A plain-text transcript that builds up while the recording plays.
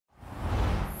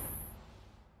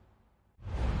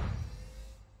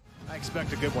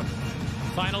expect a good one.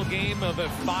 Final game of a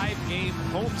 5-game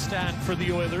homestand for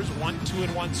the Oilers.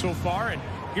 1-2-1 so far. And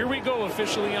here we go,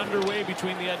 officially underway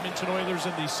between the Edmonton Oilers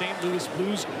and the St. Louis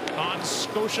Blues on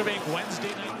Scotiabank Wednesday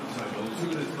night.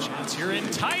 Chance here in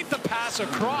tight, the pass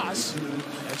across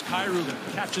as Kyrou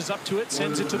catches up to it,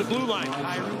 sends it to the blue line.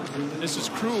 Kyrou, this is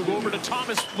Krug over to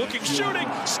Thomas, looking, shooting,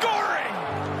 scoring!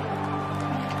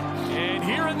 And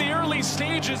here in the early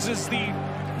stages is the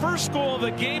first goal of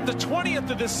the game, the 20th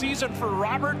of the season for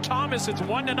Robert Thomas. It's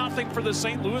 1-0 for the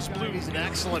St. Louis Blues. He's an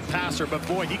excellent passer, but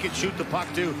boy, he can shoot the puck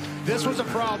too. This was a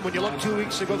problem when you look 2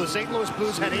 weeks ago. The St. Louis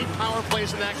Blues had 8 power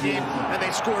plays in that game, and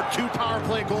they scored 2 power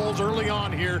play goals early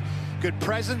on here. Good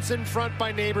presence in front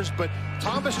by Neighbors, but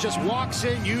Thomas just walks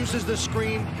in, uses the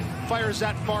screen, fires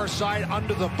that far side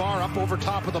under the bar, up over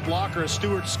top of the blocker as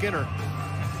Stuart Skinner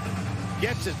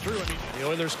gets it through. The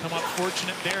Oilers come up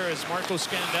fortunate there as Marco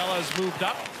Scandella has moved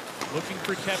up, looking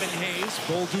for Kevin Hayes.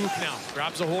 Bolduc now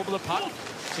grabs a hold of the puck,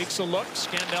 takes a look.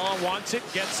 Scandella wants it,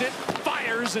 gets it,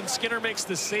 fires, and Skinner makes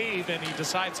the save, and he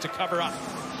decides to cover up.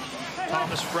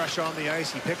 Thomas fresh on the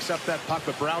ice. He picks up that puck,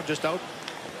 but Brown just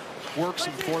outworks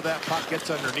him before that puck gets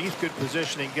underneath. Good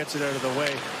positioning, gets it out of the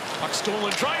way. Puck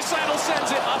stolen. Draisaitl sends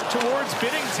it up towards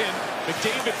Binnington.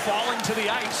 McDavid falling to the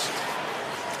ice.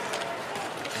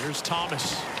 Here's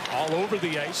Thomas all over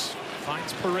the ice.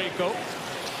 Finds Parayko.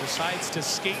 Decides to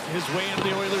skate his way into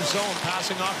the Oilers zone.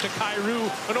 Passing off to Kyrou.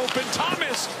 An open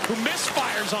Thomas, who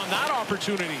misfires on that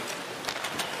opportunity.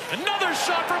 Another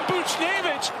shot from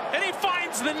Buchnevich, and he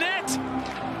finds the net.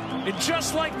 And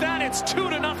just like that, it's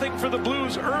 2-0 for the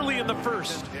Blues early in the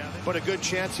first. But a good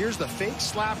chance. Here's the fake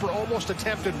slapper, almost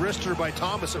attempted wrister by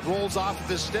Thomas. It rolls off of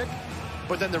his stick.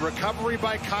 But then the recovery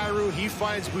by Kyrou, he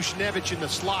finds Buchnevich in the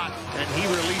slot, and he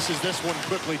releases this one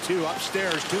quickly too.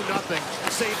 Upstairs, 2-0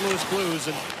 St. Louis Blues.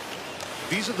 And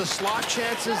these are the slot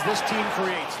chances this team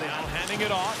creates. Now handing it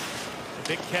off. The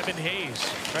big Kevin Hayes,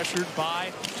 pressured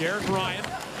by Derek Ryan.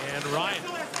 And Ryan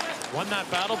won that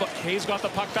battle, but Hayes got the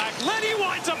puck back. Lenny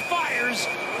winds up, fires,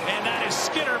 and that is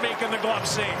Skinner making the glove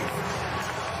save.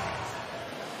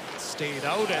 Stayed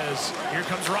out as here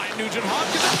comes Ryan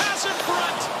Nugent-Hopkins, a pass in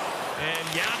front. And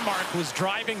Janmark was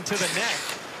driving to the net.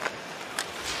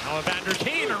 Now Evander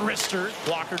Kane, a wrister,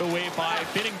 blockered away by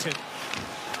Binnington.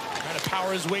 Trying to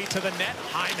power his way to the net.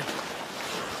 Hyman.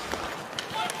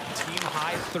 Team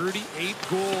high 38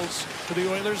 goals for the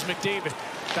Oilers. McDavid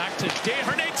back to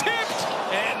Desharnais, tipped,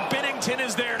 and Binnington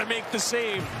is there to make the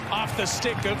save off the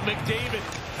stick of McDavid.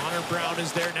 Connor Brown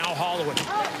is there now. Holloway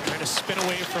trying to spin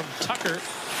away from Tucker.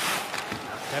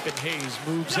 Kevin Hayes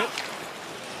moves it.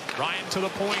 Ryan to the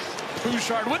point.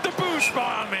 Bouchard with the boosh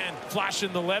bomb, and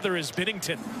flashing the leather is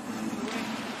Binnington.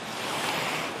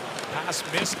 Pass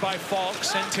missed by Falk,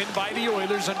 sent in by the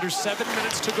Oilers under 7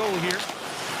 minutes to go here.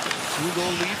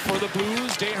 2-goal lead for the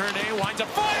Blues. Desharnais winds up,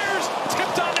 fires,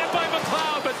 tipped on net by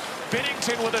McLeod, but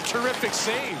Binnington with a terrific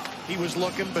save. He was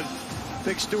looking, but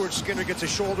big Stuart Skinner gets a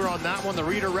shoulder on that one. The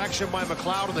redirection by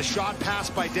McLeod and the shot pass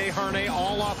by Desharnais,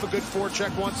 all off a good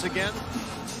forecheck once again.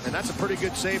 And that's a pretty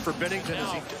good save for Binnington.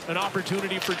 Now, an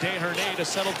opportunity for Desharnais to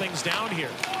settle things down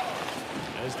here.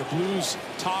 As the Blues'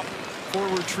 top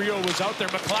forward trio was out there,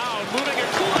 McLeod moving it,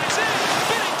 Kulak's in.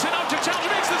 Binnington out to challenge,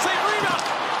 makes the save, rebound.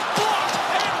 Blocked,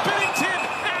 and Binnington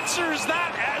answers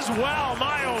that as well.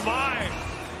 My, oh my.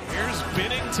 Here's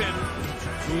Binnington,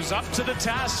 who's up to the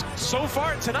task so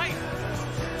far tonight.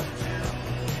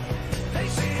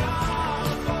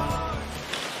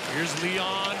 Here's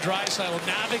Leon Draisaitl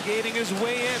navigating his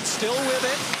way in, still with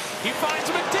it. He finds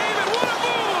McDavid. What a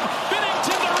move!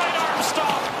 Binnington, the right arm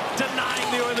stop, denying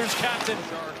the Oilers captain.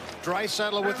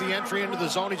 Draisaitl with the entry into the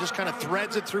zone. He just kind of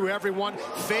threads it through everyone.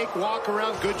 Fake walk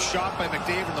around. Good shot by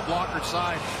McDavid on the blocker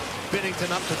side.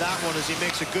 Binnington up to that one as he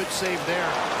makes a good save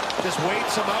there. Just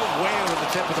waits him out, way over the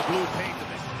tip of the blue paint.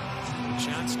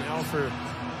 Chance now for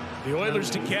the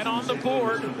Oilers to get on the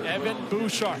board. Evan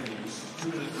Bouchard to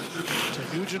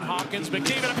Nugent-Hopkins.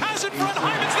 McDavid, a pass in front.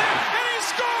 Hyman's there, and he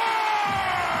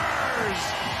scores!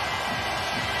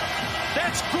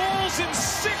 That's goals in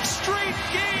 6 straight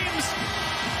games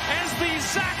as the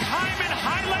Zach Hyman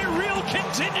highlight reel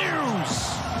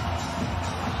continues.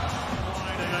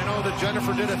 And I know that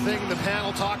Jennifer did a thing in the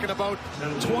panel talking about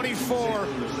 24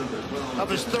 of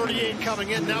his 38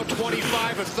 coming in. Now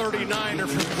 25 of 39 are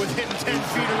within 10 feet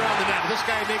around the net. This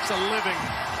guy makes a living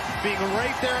being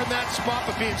right there in that spot,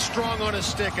 but being strong on his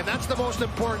stick. And that's the most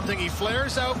important thing. He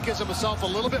flares out, gives himself a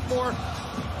little bit more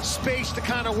space to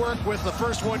kind of work with. The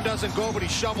first one doesn't go, but he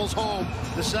shovels home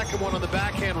the second one on the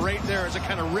backhand right there as it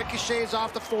kind of ricochets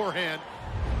off the forehand.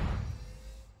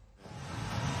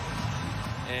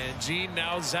 And Gene,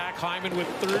 now Zach Hyman with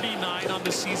 39 on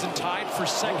the season, tied for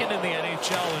second in the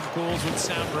NHL in goals with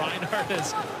Sam Reinhart,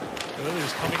 as the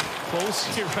Oilers coming close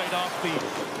here right off the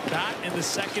bat in the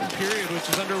second period, which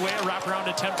is underway. A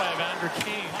wraparound attempt by Evander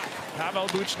Kane. Pavel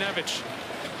Buchnevich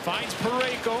finds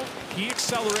Parayko. He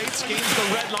accelerates, gains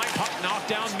the red line. Puck knocked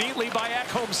down neatly by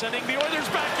Ekholm, sending the Oilers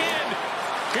back in.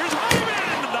 Here's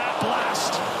Hyman. That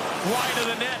blast wide of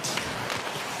the net.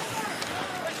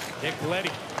 Nick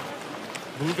Leddy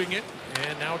moving it,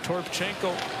 and now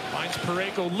Torpchenko finds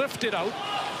Parayko, lifted out.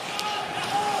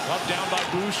 Up down by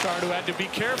Bouchard, who had to be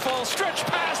careful. Stretch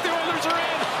pass, the Oilers are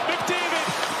in. McDavid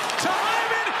to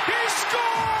Hyman. He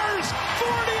scores!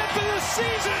 40th of the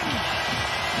season.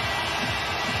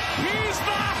 He's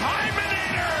the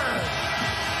Hymenator.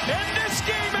 And this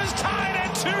game is tied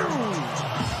at 2.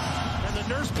 And the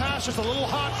nurse pass just a little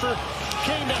hot for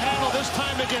Kane to handle this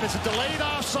time again. It's a delayed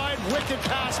offside, wicked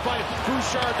pass by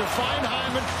Bouchard to find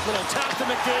Hyman. Little tap to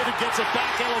McDavid, gets it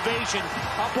back elevation.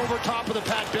 Up over top of the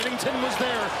pad. Binnington was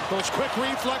there. Those quick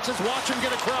reflexes, watch him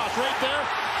get across right there.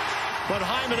 But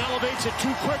Hyman elevates it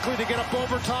too quickly to get up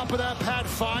over top of that pad.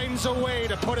 Finds a way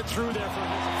to put it through there.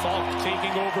 Falk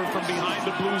taking over from behind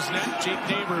the Blues net. Jake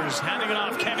Neighbors handing it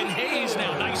off. Kevin Hayes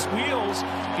now. Nice wheels.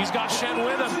 He's got Shen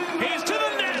with him. Hayes to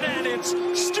the net, and it's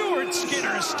Stuart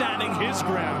Skinner standing his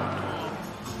ground.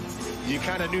 You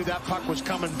kind of knew that puck was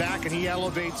coming back, and he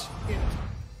elevates it.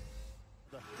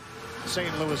 The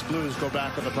St. Louis Blues go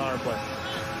back on the power play.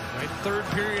 Right, third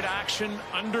period action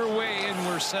underway, and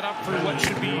we're set up for what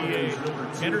should be an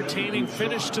entertaining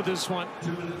finish to this one.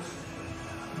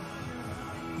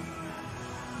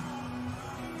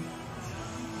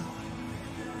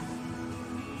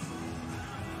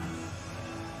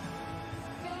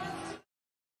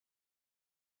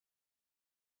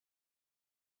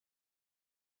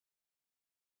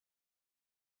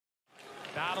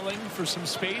 Battling for some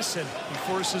space, and he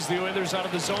forces the Oilers out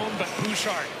of the zone, but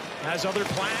Bouchard has other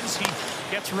plans. He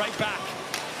gets right back.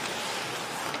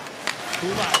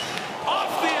 Kulak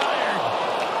off the iron.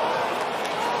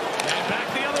 And back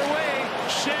the other way.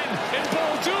 Shen and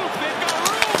Bolduc. They've got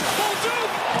room. Bolduc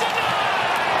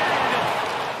denied.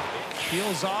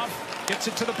 Peels off. Gets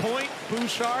it to the point.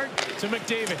 Bouchard to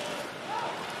McDavid.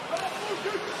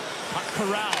 Puck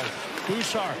corral.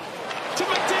 Bouchard to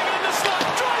McDavid in the slot.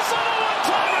 Draisaitl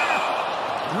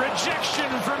one-timer.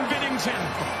 Rejection from Binnington.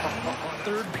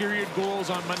 Third period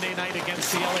goals on Monday night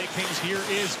against the LA Kings. Here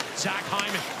is Zach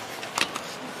Hyman.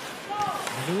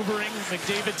 Maneuvering,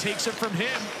 McDavid takes it from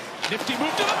him. Nifty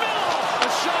move to the middle. A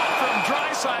shot from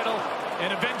Draisaitl,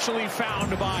 and eventually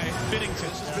found by Binnington.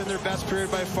 This has been their best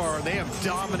period by far. They have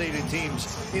dominated teams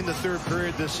in the third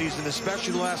period this season,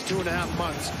 especially the last 2.5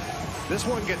 months. This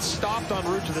one gets stopped en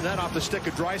route to the net off the stick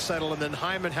of Draisaitl, and then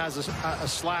Hyman has a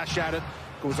slash at it.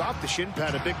 Goes off the shin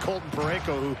pad. A big Colton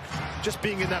Parayko, who just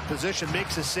being in that position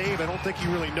makes a save. I don't think he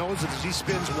really knows it as he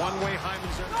spins one way.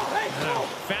 Hyman's there.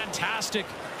 Fantastic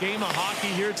game of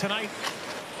hockey here tonight.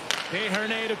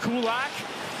 Desharnais to Kulak.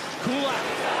 Kulak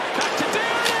back to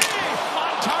Desharnais.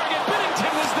 On target.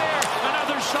 Binnington was there.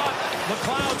 Another shot.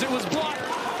 McLeod's, it was blocked.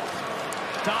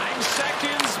 Dying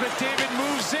seconds. McDavid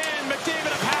moves in.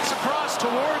 McDavid a pass across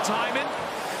towards Hyman.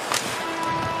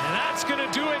 And that's going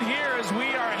to do it here as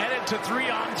we are headed to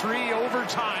 3-on-3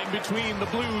 overtime between the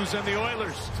Blues and the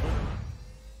Oilers.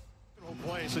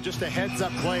 Play, so just a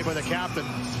heads-up play by the captain.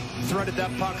 Threaded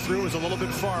that puck through, was a little bit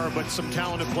far, but some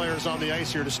talented players on the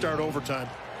ice here to start overtime.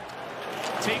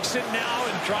 Takes it now,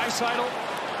 and Draisaitl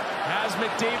has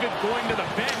McDavid going to the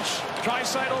bench.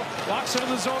 Draisaitl walks into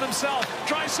the zone himself.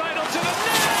 Draisaitl to the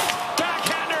net!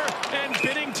 Backhander, and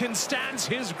Binnington stands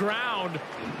his ground.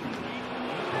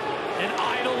 And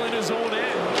idle in his own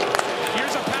end.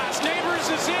 Here's a pass. Neighbors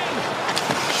is in.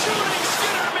 Shooting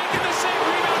Skinner, making the same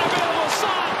rebound available. Saw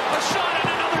a shot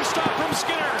and another stop from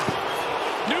Skinner.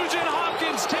 Nugent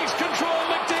Hopkins takes control.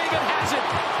 McDavid has it.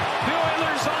 The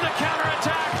Oilers on the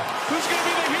counterattack. Who's going to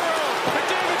be the hero?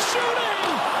 McDavid shooting.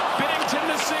 Binnington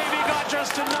to save. He got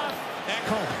just enough.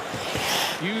 Ekholm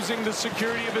using the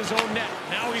security of his own net.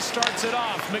 Now he starts it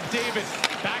off. McDavid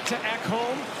back to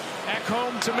Ekholm.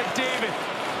 Ekholm to McDavid.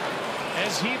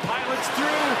 As he pilots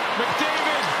through,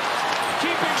 McDavid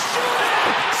keeping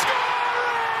shooting, scoring!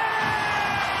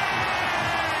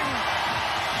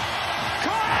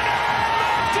 Connor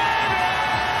McDavid!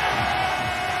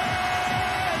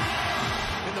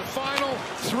 In the final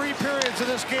 3 periods of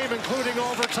this game, including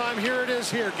overtime, here it is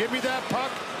here. Give me that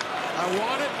puck. I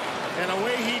want it. And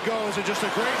away he goes. And just a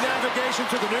great navigation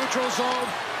to the neutral zone.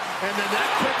 And then that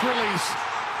quick release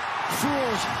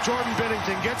fools Jordan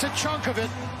Binnington. Gets a chunk of it.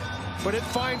 But it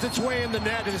finds its way in the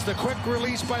net. It is the quick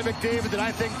release by McDavid that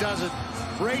I think does it.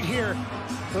 right here.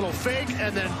 Little fake,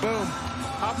 and then boom.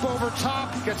 Up over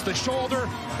top, gets the shoulder,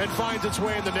 and finds its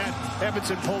way in the net.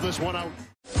 Edmonton pulled this one out.